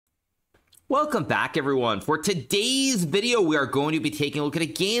Welcome back, everyone. For today's video, we are going to be taking a look at a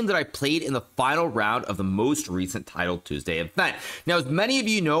game that I played in the final round of the most recent Title Tuesday event. Now, as many of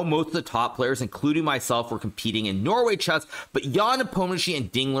you know, most of the top players, including myself, were competing in Norway chess, but Ian Nepomniachtchi and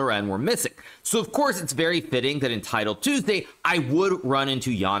Ding Liren were missing. So, of course, it's very fitting that in Title Tuesday, I would run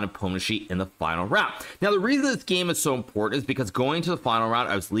into Ian Nepomniachtchi in the final round. Now, the reason this game is so important is because going to the final round,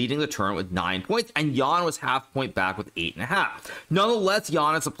 I was leading the tournament with 9 points, and Ian was half point back with 8.5. Nonetheless,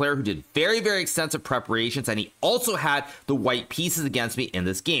 Ian is a player who did very extensive preparations, and he also had the white pieces against me in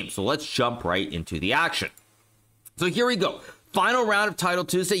this game. So let's jump right into the action. So here we go. Final round of Title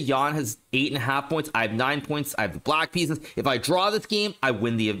Tuesday. Ian has 8.5 points. I have 9 points. I have the black pieces. If I draw this game, I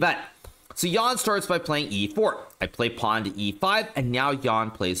win the event. So Ian starts by playing e4. I play pawn to e5, and now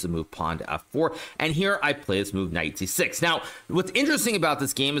Ian plays the move pawn to f4, and here I play this move knight c6. Now, what's interesting about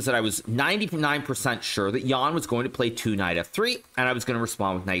this game is that I was 99% sure that Ian was going to play 2 knight f3, and I was going to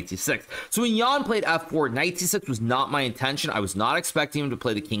respond with knight c6. So when Ian played f4, knight c6 was not my intention. I was not expecting him to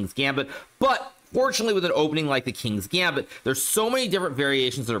play the King's Gambit, but fortunately, with an opening like the King's Gambit, there's so many different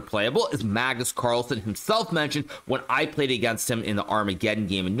variations that are playable, as Magnus Carlsen himself mentioned when I played against him in the Armageddon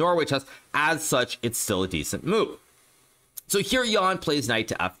game in Norway chess. As such, it's still a decent move. So here Ian plays knight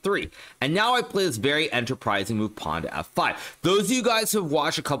to f3, and now I play this very enterprising move pawn to f5. Those of you guys who have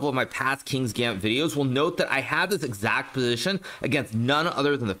watched a couple of my past King's Gambit videos will note that I have this exact position against none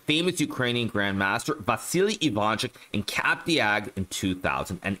other than the famous Ukrainian Grandmaster Vasily Ivanchuk in Cap d'Agde in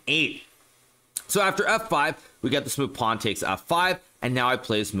 2008. So after f5, we get this move pawn takes f5, and now I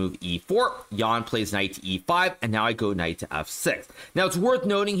play this move e4. Ian plays knight to e5, and now I go knight to f6. Now, it's worth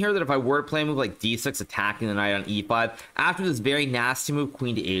noting here that if I were to play a move like d6, attacking the knight on e5, after this very nasty move,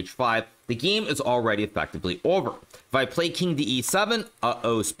 queen to h5, the game is already effectively over. If I play king to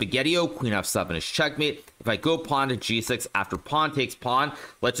e7, spaghetti-o, queen f7 is checkmate. If I go pawn to g6 after pawn takes pawn,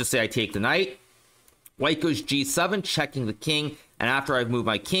 let's just say I take the knight. White goes g7, checking the king, and after I've moved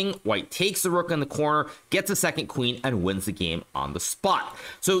my king, white takes the rook in the corner, gets a second queen, and wins the game on the spot.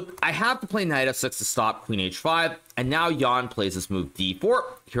 So I have to play knight f6 to stop queen h5, and now Ian plays this move d4.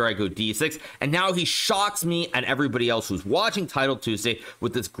 Here I go d6, and now he shocks me and everybody else who's watching Title Tuesday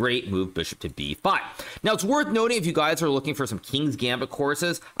with this great move bishop to b5. Now, it's worth noting, if you guys are looking for some King's Gambit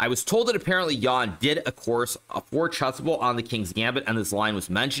courses, I was told that apparently Ian did a course for Chessable on the King's Gambit, and this line was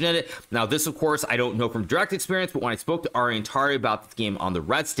mentioned in it. Now, this, of course, I don't know from direct experience, but when I spoke to Ari and Tari about this game on the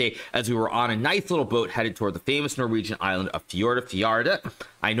Red State, as we were on a nice little boat headed toward the famous Norwegian island of Fjorda.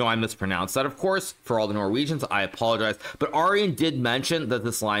 I know I mispronounced that, of course. For all the Norwegians, I apologize. But Arian did mention that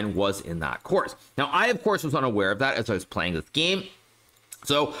this line was in that course. Now, I, of course, was unaware of that as I was playing this game.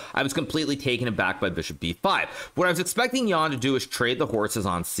 So I was completely taken aback by bishop b5. What I was expecting Ian to do is trade the horses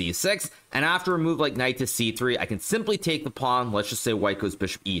on c6, and after a move like knight to c3, I can simply take the pawn. Let's just say white goes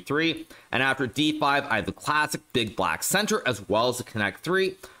bishop e3, and after d5, I have the classic big black center as well as the connect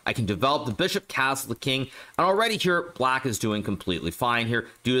 3. I can develop the bishop, castle the king, and already here, black is doing completely fine here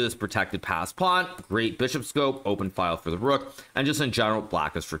due to this protected pass pawn, great bishop scope, open file for the rook, and just in general,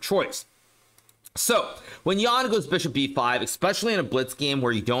 black is for choice. So, when Ian goes bishop b5, especially in a blitz game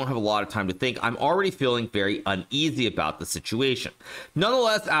where you don't have a lot of time to think, I'm already feeling very uneasy about the situation.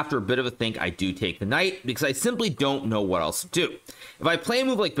 Nonetheless, after a bit of a think, I do take the knight because I simply don't know what else to do. If I play a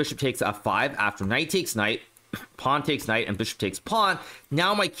move like bishop takes f5, after knight takes knight, pawn takes knight, and bishop takes pawn,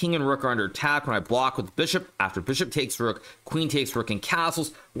 now my king and rook are under attack when I block with the bishop. After bishop takes rook, queen takes rook and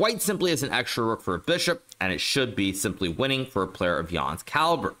castles, white simply has an extra rook for a bishop, and it should be simply winning for a player of Ian's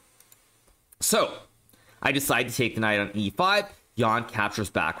caliber. So, I decide to take the knight on e5. Ian captures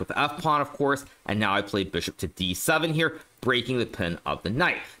back with the f-pawn, of course, and now I play bishop to d7 here, breaking the pin of the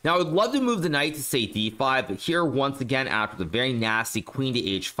knight. Now, I would love to move the knight to, say, d5, but here, once again, after the very nasty queen to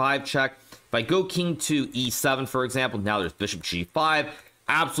h5 check, if I go king to e7, for example, now there's bishop g5,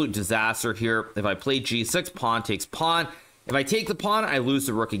 absolute disaster here. If I play g6, pawn takes pawn. If I take the pawn, I lose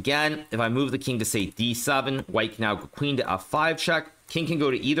the rook again. If I move the king to, say, d7, white can now go queen to f5 check. King can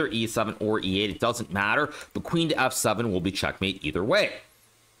go to either e7 or e8, it doesn't matter, but queen to f7 will be checkmate either way.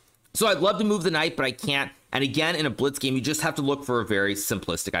 So I'd love to move the knight, but I can't. And again, in a blitz game, you just have to look for a very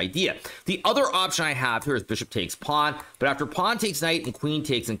simplistic idea. The other option I have here is bishop takes pawn, but after pawn takes knight and queen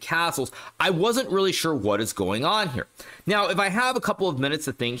takes and castles, I wasn't really sure what is going on here. Now, if I have a couple of minutes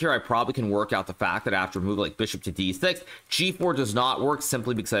to think here, I probably can work out the fact that after a move like bishop to d6, g4 does not work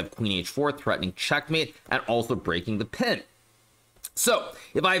simply because I have queen h4 threatening checkmate and also breaking the pin. So,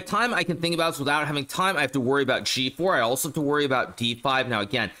 if I have time, I can think about this. Without having time, I have to worry about g4. I also have to worry about d5. Now,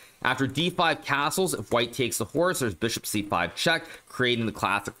 again, After d5 castles, if white takes the horse, there's bishop c5 check, creating the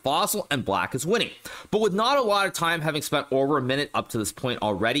classic fossil, and black is winning. But with not a lot of time, having spent over a minute up to this point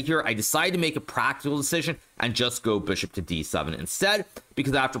already here, I decided to make a practical decision and just go bishop to d7 instead,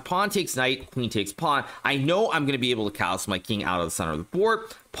 because after pawn takes knight, queen takes pawn, I know I'm going to be able to castle my king out of the center of the board.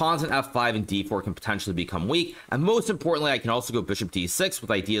 Pawns in f5 and d4 can potentially become weak, and most importantly, I can also go bishop d6 with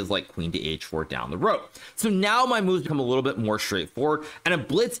ideas like queen to h4 down the road. So now my moves become a little bit more straightforward, and in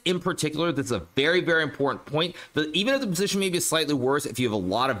blitz in particular, this is a very, very important point, that even if the position may be slightly worse, if you have a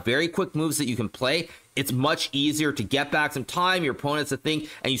lot of very quick moves that you can play, it's much easier to get back some time, your opponent's to think,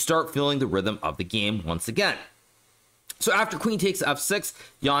 and you start feeling the rhythm of the game once again. So after queen takes f6,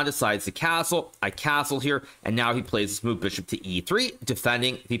 Jan decides to castle. I castle here, and now he plays this move bishop to e3,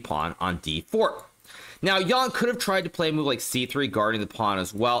 defending the pawn on d4. Now, Jan could have tried to play a move like c3, guarding the pawn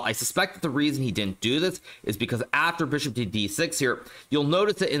as well. I suspect that the reason he didn't do this is because after bishop to d6 here, you'll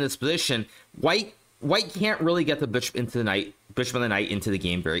notice that in this position, white can't really get the bishop and the knight into the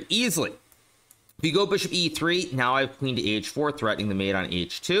game very easily. If you go bishop e3, now I have queen to h4, threatening the mate on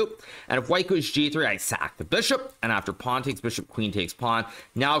h2. And if white goes g3, I sack the bishop. And after pawn takes bishop, queen takes pawn.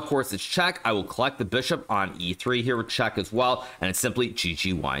 Now, of course, it's check. I will collect the bishop on e3 here with check as well. And it's simply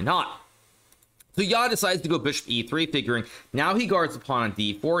GG, why not? So Jan decides to go bishop e3, figuring now he guards the pawn on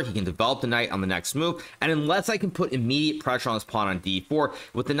d4, he can develop the knight on the next move, and unless I can put immediate pressure on his pawn on d4,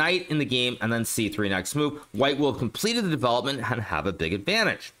 with the knight in the game and then c3 next move, white will have completed the development and have a big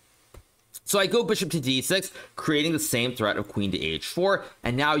advantage. So I go bishop to d6, creating the same threat of queen to h4,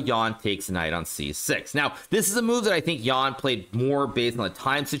 and now Jan takes the knight on c6. Now, this is a move that I think Jan played more based on the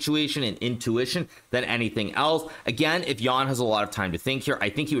time situation and intuition than anything else. Again, if Jan has a lot of time to think here, I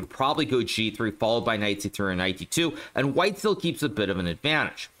think he would probably go g3, followed by knight c3 and knight d2, and white still keeps a bit of an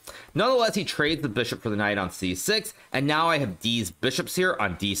advantage. Nonetheless, he trades the bishop for the knight on c6, and now I have these bishops here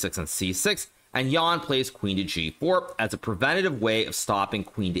on d6 and c6, and Jan plays queen to g4 as a preventative way of stopping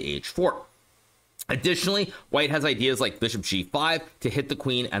queen to h4. Additionally, white has ideas like bishop g5 to hit the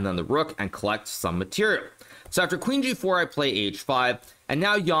queen and then the rook and collect some material. So after queen g4, I play h5, and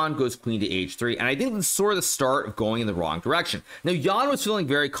now Jan goes queen to h3, and I think this is sort of the start of going in the wrong direction. Now, Jan was feeling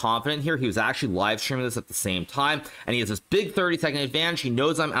very confident here. He was actually live streaming this at the same time, and he has this big 30-second advantage. He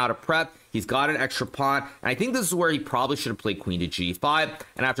knows I'm out of prep. He's got an extra pawn, and I think this is where he probably should have played queen to g5.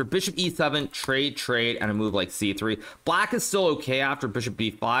 And after bishop e7, trade, and a move like c3, black is still okay after bishop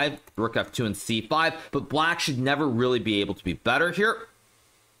b5, rook f2, and c5, but black should never really be able to be better here,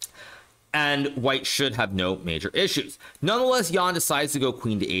 and white should have no major issues. Nonetheless, Jan decides to go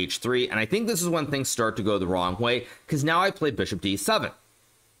queen to h3, and I think this is when things start to go the wrong way, because now I play bishop d7.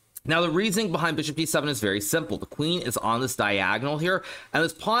 Now, the reasoning behind bishop d7 is very simple. The queen is on this diagonal here, and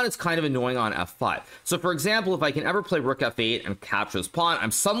this pawn is kind of annoying on f5. So, for example, if I can ever play rook f8 and capture this pawn,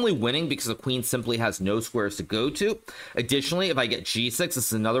 I'm suddenly winning because the queen simply has no squares to go to. Additionally, if I get g6, this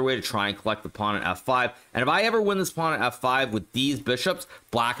is another way to try and collect the pawn on f5. And if I ever win this pawn on f5 with these bishops,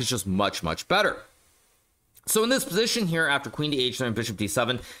 black is just much, much better. So in this position here, after queen to h9 and bishop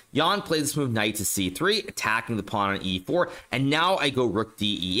d7, Jan plays this move knight to c3, attacking the pawn on e4, and now I go rook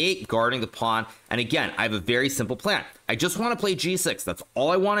d e8, guarding the pawn, and again, I have a very simple plan. I just want to play g6. That's all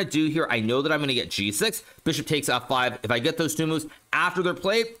I want to do here. I know that I'm going to get g6, bishop takes f5. If I get those two moves after they're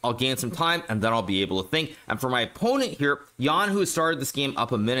played, I'll gain some time, and then I'll be able to think. And for my opponent here, Jan, who has started this game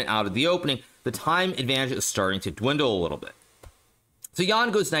up a minute out of the opening, the time advantage is starting to dwindle a little bit. So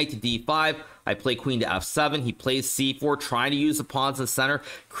Jan goes knight to d5, I play queen to f7, he plays c4, trying to use the pawns in the center,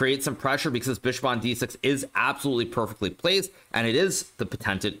 create some pressure because his bishop on d6 is absolutely perfectly placed, and it is the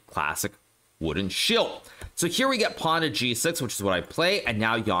patented classic wooden shield. So here we get pawn to g6, which is what I play, and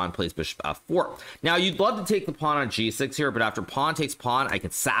now Jan plays bishop f4. Now, you'd love to take the pawn on g6 here, but after pawn takes pawn, I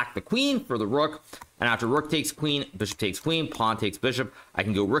can sack the queen for the rook, and after rook takes queen, bishop takes queen, pawn takes bishop, I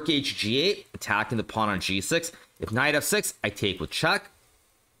can go rook h8, attacking the pawn on g6. If knight f6, I take with check.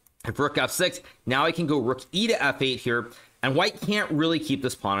 If rook f6, now I can go rook e to f8 here, and white can't really keep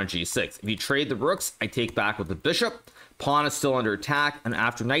this pawn on g6. If you trade the rooks, I take back with the bishop. Pawn is still under attack, and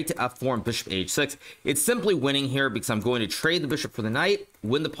after knight to f4 and bishop h6, it's simply winning here because I'm going to trade the bishop for the knight,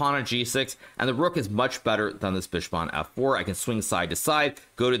 win the pawn on g6, and the rook is much better than this bishop on f4. I can swing side to side,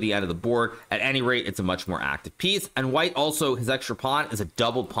 go to the end of the board. At any rate, it's a much more active piece, and white also, his extra pawn is a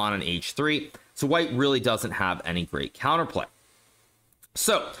double pawn on h3, so white really doesn't have any great counterplay.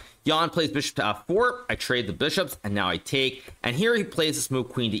 So Jan plays bishop to f4, I trade the bishops, and now I take, and here he plays this move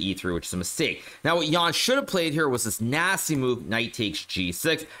queen to e3, which is a mistake. Now what Jan should have played here was this nasty move knight takes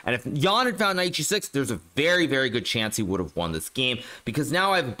g6, and if Jan had found knight g6, there's a very, very good chance he would have won this game, because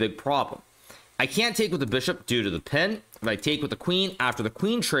now I have a big problem. I can't take with the bishop due to the pin. If I take with the queen, after the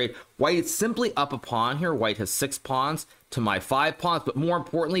queen trade, white is simply up a pawn here. White has 6 pawns to my 5 pawns, but more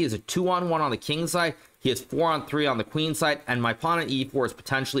importantly, is a 2-on-1 on the king side. He has 4-on-3 on the queen side, and my pawn on e4 is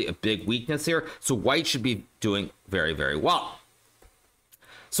potentially a big weakness here, so white should be doing very, very well.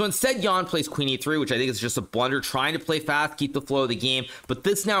 So instead, Jan plays queen e3, which I think is just a blunder, trying to play fast, keep the flow of the game, but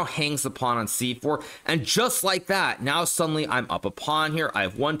this now hangs the pawn on c4, and just like that, now suddenly I'm up a pawn here. I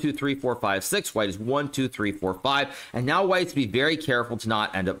have 1, 2, 3, 4, 5, 6. White is 1, 2, 3, 4, 5, and now white has to be very careful to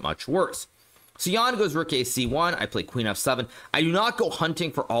not end up much worse. So Jan goes rook a c1, I play queen f7. I do not go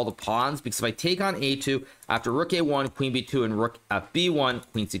hunting for all the pawns, because if I take on a2, after rook a1, queen b2, and rook fb1,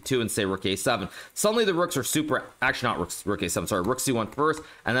 queen c2, and say rook a7, suddenly the rooks are super, actually not rook a7, sorry, rook c1 first,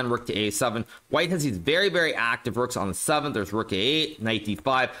 and then rook to a7. White has these very, very active rooks on the 7th. There's rook a8, knight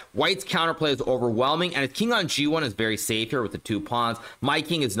d5. White's counterplay is overwhelming, and his king on g1 is very safe here with the 2 pawns. My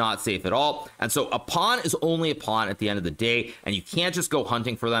king is not safe at all, and so a pawn is only a pawn at the end of the day, and you can't just go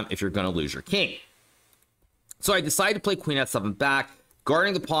hunting for them if you're going to lose your king. So I decided to play queen f7 back,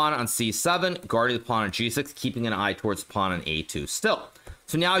 guarding the pawn on c7, guarding the pawn on g6, keeping an eye towards the pawn on a2 still.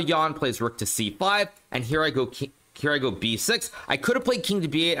 So now Jan plays rook to c5, and here I go b6. I could have played king to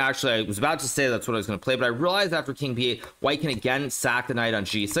b8. Actually, I was about to say that's what I was going to play, but I realized after king b8, white can again sack the knight on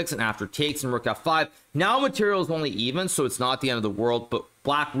g6, and after takes and rook f5, now material is only even, so it's not the end of the world, but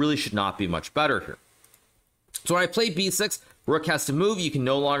black really should not be much better here. So when I play b6, rook has to move. You can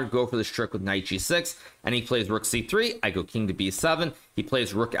no longer go for this trick with knight g6, and he plays rook c3. I go king to b7. He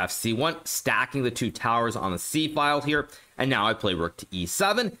plays rook fc1, stacking the 2 towers on the c file here, and now I play rook to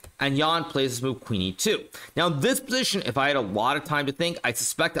e7, and Jan plays this move queen e2. Now this position, if I had a lot of time to think, I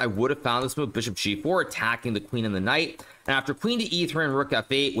suspect I would have found this move bishop g4, attacking the queen and the knight, and after queen to e3 and rook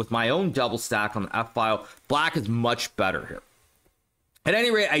f8 with my own double stack on the f file, black is much better here. At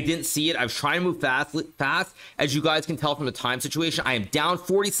any rate, I didn't see it. I was trying to move fast. As you guys can tell from the time situation, I am down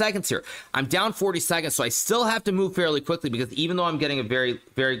 40 seconds here. I'm down 40 seconds, so I still have to move fairly quickly, because even though I'm getting a very,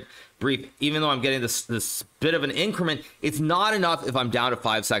 very brief, even though I'm getting this bit of an increment, it's not enough. If I'm down to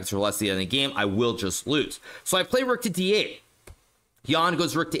 5 seconds or less at the end of the game, I will just lose. So I play rook to d8. Jan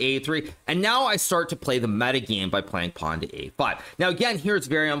goes rook to a3, and now I start to play the meta game by playing pawn to a5. Now again, here it's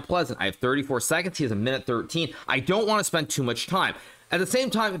very unpleasant. I have 34 seconds. He has a minute 13. I don't want to spend too much time. At the same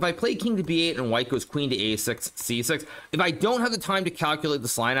time, if I play king to b8 and white goes queen to a6, c6, if I don't have the time to calculate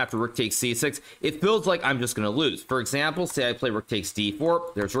this line after rook takes c6, it feels like I'm just going to lose. For example, say I play rook takes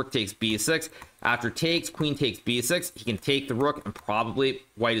d4, there's rook takes b6, after takes, queen takes b6, he can take the rook, and probably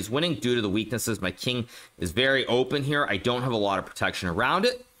white is winning due to the weaknesses. My king is very open here. I don't have a lot of protection around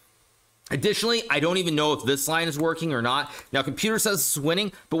it. Additionally, I don't even know if this line is working or not. Now, computer says it's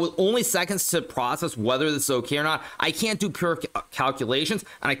winning, but with only seconds to process whether this is okay or not, I can't do pure calculations,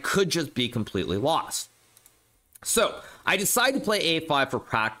 and I could just be completely lost. So I decided to play a5 for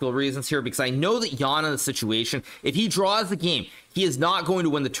practical reasons here, because I know that Jan in the situation, if he draws the game, he is not going to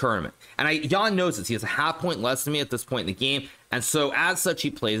win the tournament. And Jan knows this. He has a half point less than me at this point in the game, and so as such,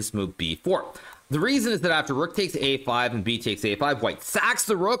 he plays this move b4. The reason is that after rook takes a5 and b takes a5, white sacks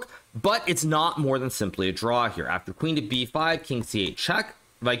the rook, but it's not more than simply a draw here. After queen to b5, king c8 check.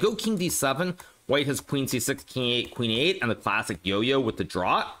 If I go king d7, white has queen c6, king 8, queen 8, and the classic yo-yo with the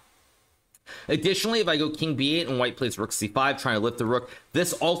draw. Additionally, if I go king b8 and white plays rook c5, trying to lift the rook,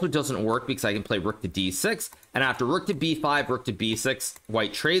 this also doesn't work because I can play rook to d6. And after rook to b5, rook to b6,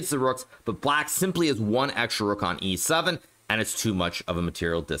 white trades the rooks, but black simply has 1 extra rook on e7, and it's too much of a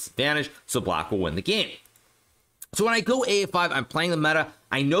material disadvantage, so black will win the game. So when I go a5, I'm playing the meta.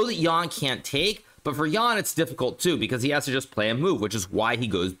 I know that Jan can't take, but for Jan, it's difficult too, because he has to just play a move, which is why he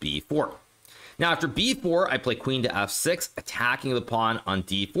goes b4. Now, after b4, I play queen to f6, attacking the pawn on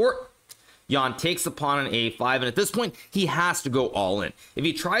d4. Jan takes the pawn on a5, and at this point, he has to go all in. If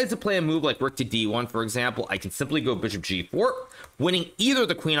he tries to play a move like rook to d1, for example, I can simply go bishop g4, winning either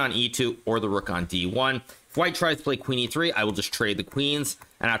the queen on e2 or the rook on d1. If white tries to play queen e3, I will just trade the queens,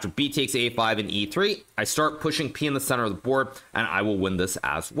 and after b takes a5 and e3, I start pushing p in the center of the board, and I will win this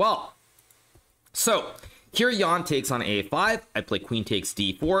as well. So here Jan takes on a5, I play queen takes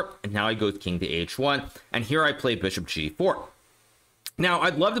d4, and now I go king to h1, and here I play bishop g4. Now,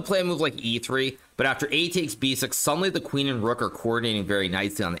 I'd love to play a move like e3, but after a takes b6, suddenly the queen and rook are coordinating very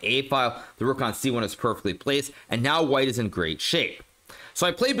nicely on the a file, the rook on c1 is perfectly placed, and now white is in great shape. So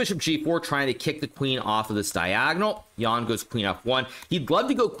I play bishop g4, trying to kick the queen off of this diagonal. Jan goes queen f1. He'd love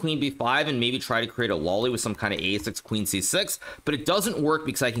to go queen b5 and maybe try to create a lolly with some kind of a6, queen c6, but it doesn't work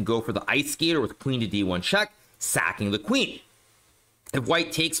because I can go for the ice skater with queen to d1 check, sacking the queen. If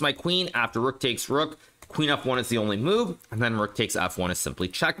white takes my queen, after rook takes rook, queen f1 is the only move, and then rook takes f1 is simply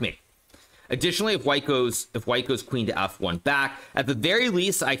checkmate. Additionally, if white goes queen to f1 back, at the very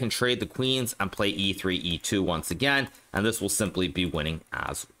least, I can trade the queens and play e3, e2 once again, and this will simply be winning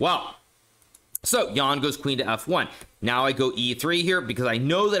as well. So Jan goes queen to f1. Now I go e3 here because I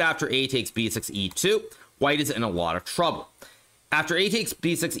know that after a takes b6, e2, white is in a lot of trouble. After a takes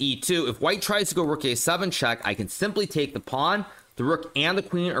b6, e2, if white tries to go rook a7 check, I can simply take the pawn. The rook and the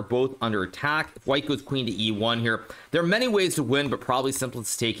queen are both under attack. If white goes queen to e1 here, there are many ways to win, but probably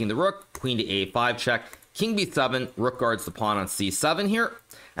simplest taking the rook, queen to a5 check, king b7, rook guards the pawn on c7 here.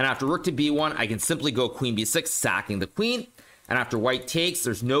 And after rook to b1, I can simply go queen b6, sacking the queen. And after white takes,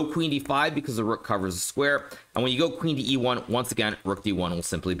 there's no queen d5 because the rook covers the square. And when you go queen to e1, once again, rook d1 will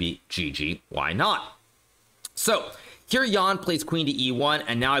simply be GG. Why not? So here Jan plays queen to e1,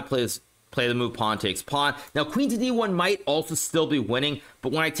 and now I play the move pawn takes pawn. Now queen to d1 might also still be winning,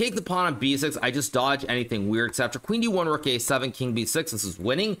 but when I take the pawn on b6, I just dodge anything weird. So after queen d1, rook a7, king b6, this is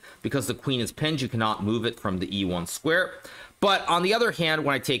winning because the queen is pinned. You cannot move it from the e1 square. But on the other hand,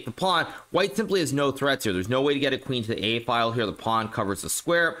 when I take the pawn, white simply has no threats here. There's no way to get a queen to the a file here. The pawn covers the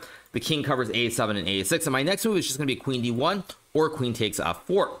square. The king covers a7 and a6. And my next move is just going to be queen d1 or queen takes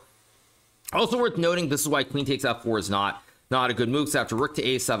f4. Also worth noting, this is why queen takes f4 is not a good move. So after rook to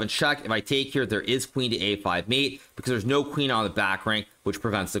a7 check, if I take here, there is queen to a5 mate because there's no queen on the back rank, which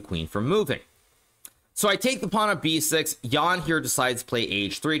prevents the queen from moving. So I take the pawn on b6. Jan here decides to play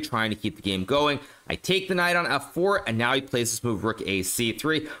h3, trying to keep the game going. I take the knight on f4, and now he plays this move rook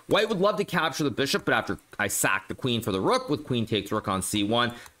ac3. White would love to capture the bishop, but after I sack the queen for the rook with queen takes rook on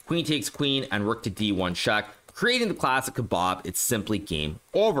c1, queen takes queen, and rook to d1 check, creating the classic kebab. It's simply game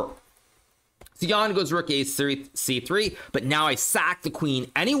over. So Jan goes rook c3, but now I sack the queen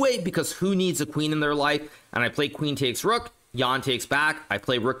anyway because who needs a queen in their life? And I play queen takes rook. Jan takes back. I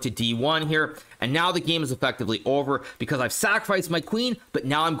play rook to d1 here, and now the game is effectively over because I've sacrificed my queen, but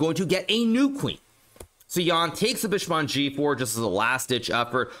now I'm going to get a new queen. So Jan takes the bishop on g4 just as a last-ditch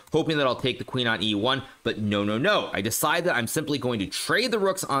effort, hoping that I'll take the queen on e1, but no. I decide that I'm simply going to trade the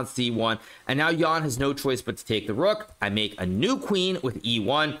rooks on c1, and now Jan has no choice but to take the rook. I make a new queen with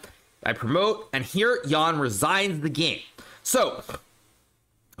e1. I promote, and here Jan resigns the game. So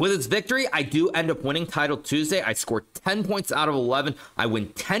with its victory, I do end up winning Title Tuesday. I scored 10 points out of 11. I win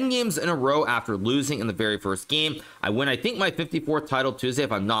 10 games in a row after losing in the very first game. I win, I think, my 54th Title Tuesday,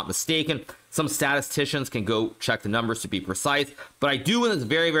 if I'm not mistaken. Some statisticians can go check the numbers to be precise, but I do win this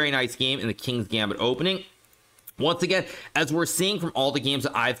very, very nice game in the King's Gambit opening. Once again, as we're seeing from all the games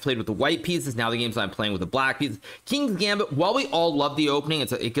that I've played with the white pieces, now the games I'm playing with the black pieces, King's Gambit, while we all love the opening,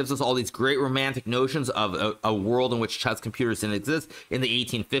 it gives us all these great romantic notions of a world in which chess computers didn't exist in the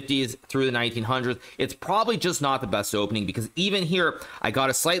 1850s through the 1900s. It's probably just not the best opening because even here, I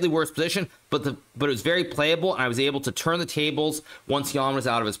got a slightly worse position, but it was very playable, and I was able to turn the tables once Jan was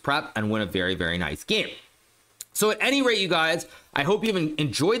out of his prep and win a very, very nice game. So at any rate, you guys, I hope you've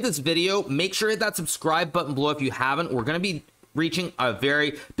enjoyed this video. Make sure to hit that subscribe button below if you haven't. We're going to be reaching a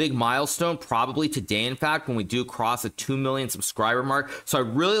very big milestone, probably today, in fact, when we do cross a 2 million subscriber mark. So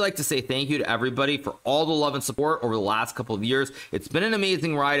I'd really like to say thank you to everybody for all the love and support over the last couple of years. It's been an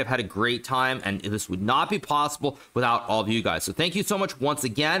amazing ride. I've had a great time, and this would not be possible without all of you guys. So thank you so much once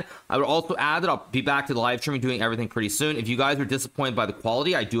again. I would also add that I'll be back to the live streaming, doing everything pretty soon. If you guys are disappointed by the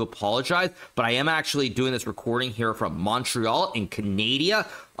quality, I do apologize, but I am actually doing this recording here from Montreal in Canada.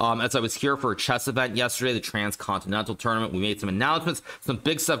 As I was here for a chess event yesterday, the Transcontinental Tournament. We made some announcements, some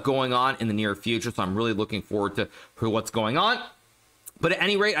big stuff going on in the near future, so I'm really looking forward to what's going on. But at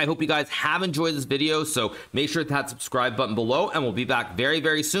any rate, I hope you guys have enjoyed this video, so make sure to hit that subscribe button below, and we'll be back very,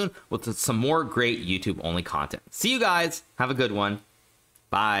 very soon with some more great YouTube-only content. See you guys. Have a good one.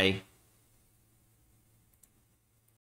 Bye.